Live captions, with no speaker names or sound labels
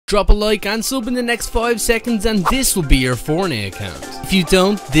drop a like and sub in the next 5 seconds and this will be your Fortnite account. If you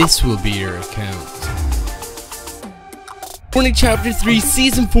don't, this will be your account. Fortnite Chapter 3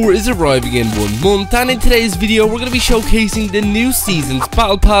 Season 4 is arriving in 1 month, and in today's video we're going to be showcasing the new season's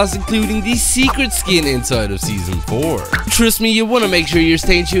battle pass, including the secret skin inside of Season 4. Trust me, you want to make sure you're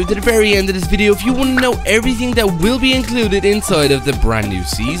staying tuned to the very end of this video if you want to know everything that will be included inside of the brand new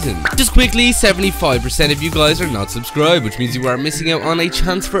season. Just quickly, 75% of you guys are not subscribed, which means you are missing out on a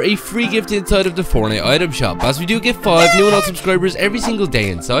chance for a free gift inside of the Fortnite item shop, as we do get 5 new and old subscribers every single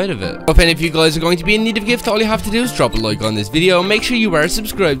day inside of it. If any of you guys are going to be in need of a gift, all you have to do is drop a like on this video and make sure you are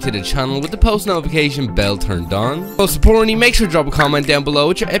subscribed to the channel with the post notification bell turned on. Most importantly, make sure to drop a comment down below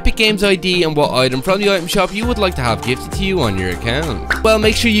with your Epic Games ID and what item from the item shop you would like to have gifted to you on your account. Well,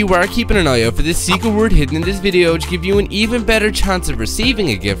 make sure you are keeping an eye out for this secret word hidden in this video to give you an even better chance of receiving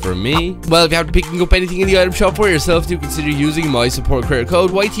a gift from me. Well, if you haven't picking up anything in the item shop for yourself, do consider using my support creator code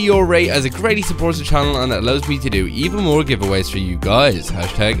YTORAY, as it greatly supports the channel and it allows me to do even more giveaways for you guys.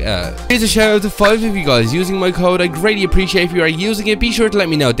 Hashtag ad. Here's a shout out to 5 of you guys using my code. I greatly appreciate if you are using it. Be sure to let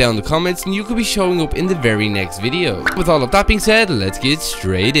me know down in the comments and you could be showing up in the very next video. With all of that being said, let's get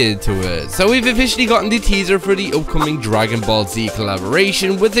straight into it. So we've officially gotten the teaser for the upcoming Dragon Ball Z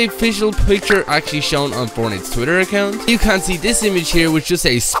collaboration, with the official picture actually shown on Fortnite's Twitter account. You can see this image here which just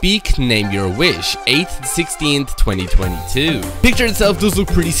says "Speak, name your wish, 8th, 16th, 2022. Picture itself does look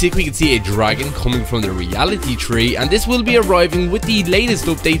pretty sick. We can see a dragon coming from the reality tree, and this will be arriving with the latest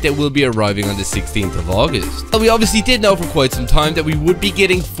update that will be arriving on the 16th of August. Well, we obviously did know for quite some time that we would be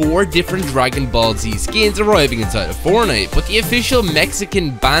getting 4 different Dragon Ball Z skins arriving inside of Fortnite, but the official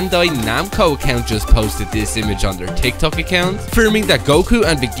Mexican Bandai Namco account just posted this image on their TikTok account, confirming that Goku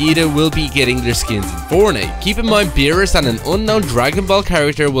and Vegeta will be getting their skins in Fortnite. Keep in mind, Beerus and an unknown Dragon Ball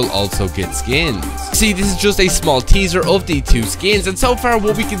character will also get skins. See, this is just a small teaser of the 2 skins, and so far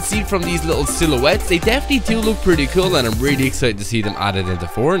what we can see from these little silhouettes, they definitely do look pretty cool, and I'm really excited to see them added into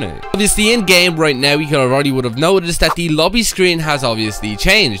Fortnite. Obviously in game right now, you already would have noticed that the lobby screen has obviously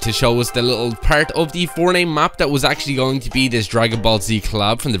changed to show us the little part of the Fortnite map that was actually going to be this Dragon Ball Z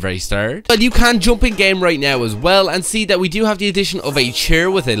collab from the very start. But you can jump in game right now as well and see that we do have the addition of a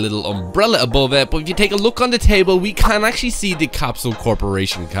chair with a little umbrella above it, but if you take a look on the table, we can actually see the Capsule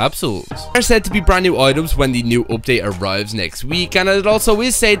Corporation capsules. They're said to be brand new items when the new update arrives next week, and it also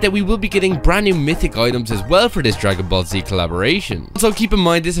is said that we will be getting brand new mythic items as well for this Dragon Ball Z collaboration. Also keep in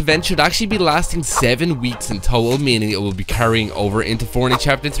mind, this event should actually be lasting 7 weeks in total, meaning it will be carrying over into Fortnite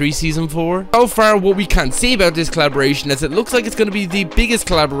Chapter 3 Season 4. So far, what we can see about this collaboration is it looks like it's going to be the biggest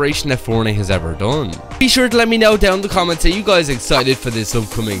collaboration that Fortnite has ever done. Be sure to let me know down in the comments, are you guys excited for this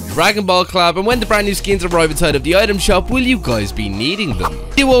upcoming Dragon Ball collab, and when the brand new skins arrive inside of the item shop, will you guys be needing them?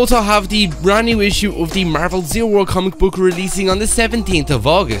 You also have the brand new issue of the Marvel Zero World comic book releasing on the 17th of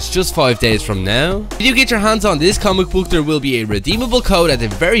August, just 5 days from now. If you get your hands on this comic book, there will be a redeemable code at the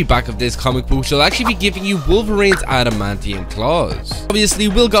very back of this comic book, which will actually be giving you Wolverine's adamantium claws. Obviously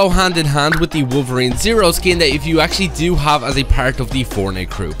will go hand in hand with the Wolverine Zero skin that if you actually do have as a part of the Fortnite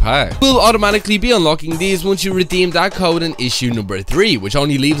crew pack. We'll automatically be unlocking these once you redeem that code in issue number 3, which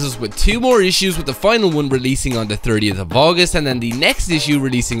only leaves us with 2 more issues, with the final one releasing on the 30th of August and then the next issue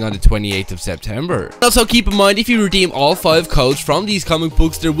releasing on the 28th of September. Also keep in mind, if you redeem all 5 codes from these comic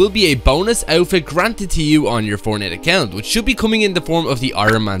books, there will be a bonus outfit granted to you on your Fortnite account, which should be coming in the form of the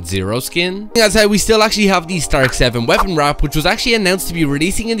Iron Man Zero skin. That's how we still actually have the Stark 7 weapon wrap, which was actually announced to be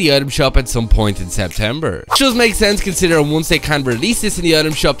releasing in the item shop at some point in September. Which does make sense considering once they can release this in the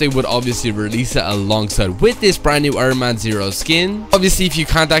item shop, they would obviously release it alongside with this brand new Iron Man Zero skin. Obviously, if you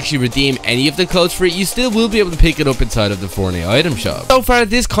can't actually redeem any of the codes for it, you still will be able to pick it up inside of the Fortnite item shop. So far,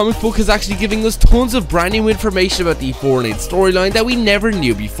 this comic book is actually giving us tons of brand new information about the Fortnite storyline that we never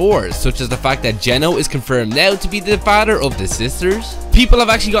knew before, such as the fact that Geno is confirmed now to be the father of the sisters. People have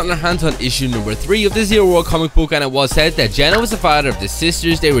actually gotten their hands on issue number 3 of the Zero World comic book, and it was said that Geno is the father of the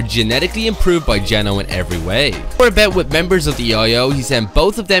sisters. They were genetically improved by Geno in every way. For a bet with members of the IO, he sent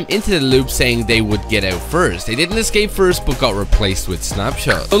both of them into the loop, saying they would get out first. They didn't escape first, but got replaced with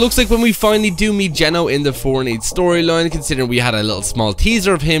snapshots. So it looks like when we finally do meet Geno in the Fortnite storyline, considering we had a little small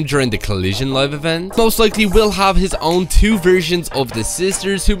teaser of him during the Collision live event, most likely will have his own 2 versions of the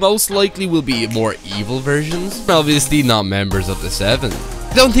sisters, who most likely will be more evil versions, and obviously not members of the 7.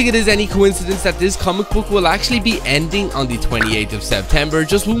 I don't think it is any coincidence that this comic book will actually be ending on the 28th of September,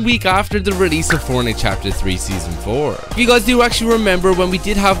 just 1 week after the release of Fortnite Chapter 3 Season 4. If you guys do actually remember when we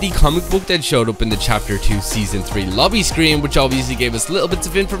did have the comic book that showed up in the Chapter 2 Season 3 lobby screen, which obviously gave us little bits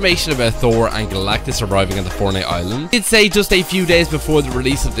of information about Thor and Galactus arriving on the Fortnite island, it did say just a few days before the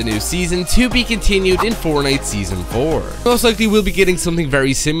release of the new season to be continued in Fortnite Season 4. Most likely we'll be getting something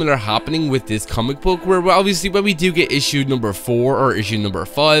very similar happening with this comic book, where obviously when we do get issue number 4 or issue number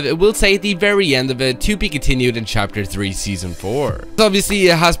 5, it will say at the very end of it to be continued in Chapter 3 Season 4. So obviously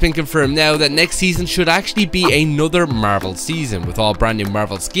it has been confirmed now that next season should actually be another Marvel season, with all brand new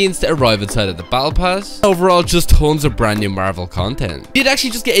Marvel skins to arrive inside of the Battle Pass. Overall, just tons of brand new Marvel content. We did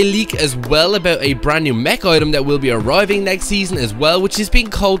actually just get a leak as well about a brand new mech item that will be arriving next season as well, which is being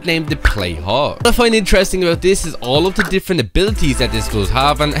codenamed the Playhawk. What I find interesting about this is all of the different abilities that this does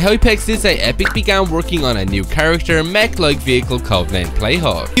have, and Hypex did say Epic began working on a new character, mech-like vehicle codenamed Playhawk.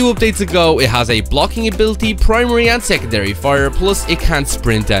 A few updates ago, it has a blocking ability, primary and secondary fire, plus it can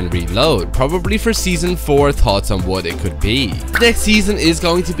sprint and reload. Probably for Season 4, thoughts on what it could be. Next season is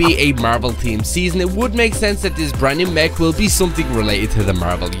going to be a Marvel themed season. It would make sense that this brand new mech will be something related to the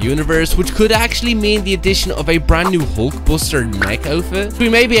Marvel universe, which could actually mean the addition of a brand new Hulkbuster mech outfit we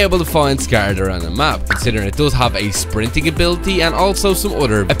may be able to find scattered around the map, considering it does have a sprinting ability and also some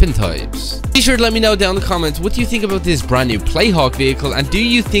other weapon types. Be sure to let me know down in the comments what you think about this brand new Playhawk vehicle, and do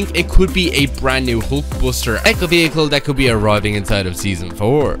you think it could be a brand new Hulkbuster Echo vehicle that could be arriving inside of Season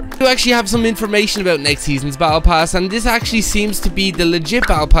 4? We actually have some information about next season's Battle Pass, and this actually seems to be the legit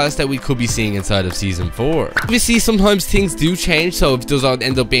Battle Pass that we could be seeing inside of Season 4. Obviously sometimes things do change, so if it does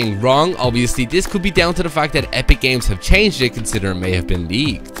end up being wrong, obviously this could be down to the fact that Epic Games have changed it, considering it may have been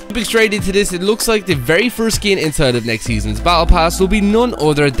leaked. Jumping straight into this, it looks like the very first skin inside of next season's Battle Pass will be none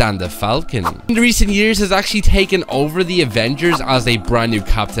other than the Falcon. In the recent years has actually taken over the Avengers as a brand new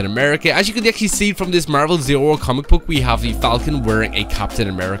Captain America. As you can actually see from this Marvel Zero comic book, we have the Falcon wearing a Captain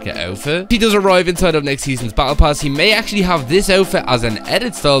America outfit. If he does arrive inside of next season's Battle Pass, he may actually have this outfit as an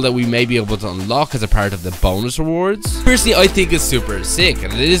edit style that we may be able to unlock as a part of the bonus rewards. Personally, I think it's super sick,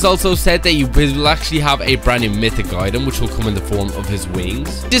 and it is also said that you will actually have a brand new mythic item which will come in the form of his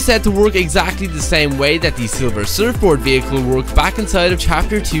wings. It is said to work exactly the same way that the Silver Surfboard vehicle worked back inside of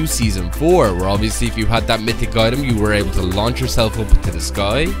Chapter 2 Season 4, where obviously if you had that mythic item you were able to launch yourself up into the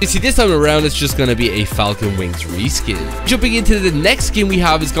sky. You see, this time around it's just going to be a Falcon Wings reskin. Jumping into the next skin we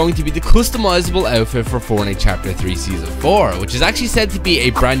have is going to be the customizable outfit for Fortnite Chapter 3 Season 4, which is actually said to be a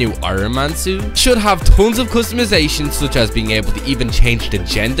brand new Iron Man suit. It should have tons of customization, such as being able to even change the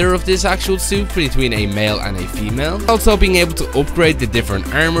gender of this actual suit between a male and a female. Also being able to upgrade the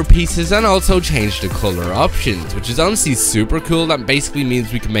different armor pieces and also change the color options, which is honestly super cool. That basically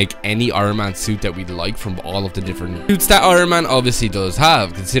means we can make any Iron Man suit that we like from all of the different suits that Iron Man obviously does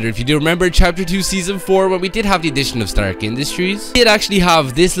have. Consider, if you do remember Chapter 2 Season 4, when we did have the addition of Stark Industries, we did actually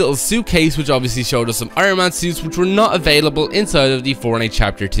have this little suitcase which obviously showed us some Iron Man suits which were not available inside of the Fortnite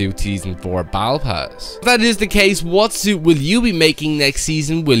Chapter 2 Season 4 Battle Pass. If that is the case, what suit will you be making next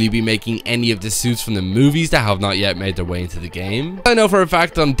season? Will you be making any of the suits from the movies that have not yet made their way into the game? I know for a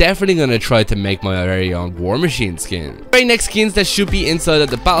fact I'm definitely going to try to make my very own War Machine skin. The very next skins that should be inside of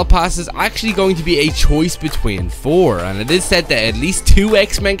the Battle Pass is actually going to be a choice between 4, and it is said that at least 2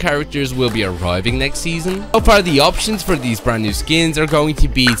 X-Men characters will be arriving next season. So far, the options for these brand new skins are going to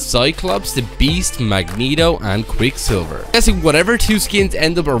be Cyclops, the Beast, Magneto, and Quicksilver. Guessing whatever 2 skins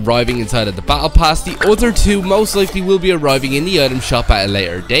end up arriving inside of the Battle Pass, the other 2 most likely will be arriving in the item shop at a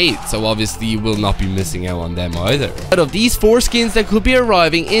later date, so obviously you will not be missing out on them either. Out of these 4 skins that could be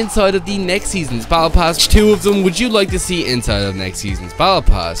arriving inside of the next season's Battle Pass, which 2 of them would you like to see inside of next season's Battle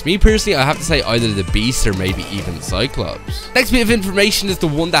Pass? Me personally, I have to say either the Beast or maybe even Cyclops. Next bit of information is the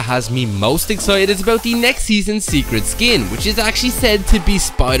one that has me most excited. It's about the next season's secret skin, which is actually said to be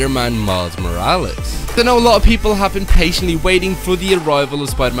Spider-Man Miles Morales. I know a lot of people have been patiently waiting for the arrival of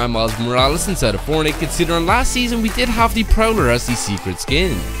Spider-Man Miles Morales inside of Fortnite, considering last season we did have the Prowler as the secret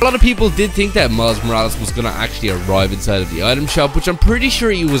skin. A lot of people did think that Miles Morales was going to actually arrive inside of the item shop, which I'm pretty sure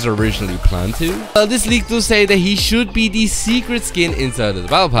he was originally planned to. Well, this leak does say that he should be the secret skin inside of the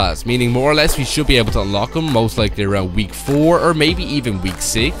Battle Pass, meaning more or less we should be able to unlock him most likely around week 4 or maybe even week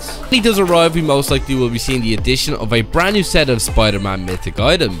 6. When he does arrive, we most likely will be seeing the addition of a brand new set of Spider-Man mythic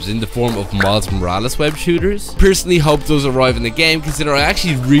items in the form of Miles Morales web shooters. Personally hope those arrive in the game, considering I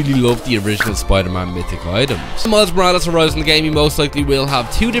actually really love the original Spider-Man mythic items. When Miles Morales arrives in the game, he most likely will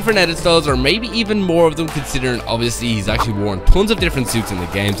have 2 different edit styles or maybe even more of them, considering obviously he's actually worn tons of different suits in the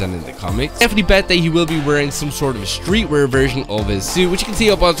games and in the comics. Definitely bet that he will be wearing some sort of a streetwear version of his suit, which you can see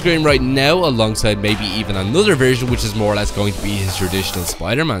up on screen right now, alongside maybe even another version which is more or less going to be his traditional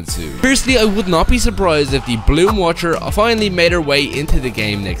Spider-Man suit. Personally, I would not be surprised if the Bloom Watcher finally made her way into the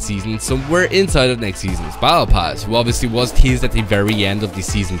game next season, somewhere inside of next season's Battle Pass, who obviously was teased at the very end of the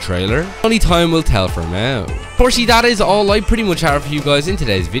season trailer. Only time will tell for now. Fortunately, that is all I pretty much have for you guys in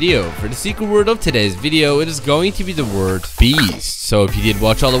today's video. For the secret word of today's video, it is going to be the word beast. So if you did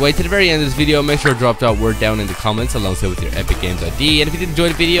watch all the way to the very end of this video, make sure to drop that word down in the comments alongside with your Epic Games ID. And if you did enjoy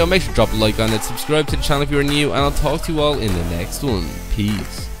the video, make sure to drop a like on it, subscribe to the channel if you are new, and I'll talk to you all in the next one.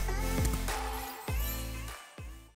 Peace.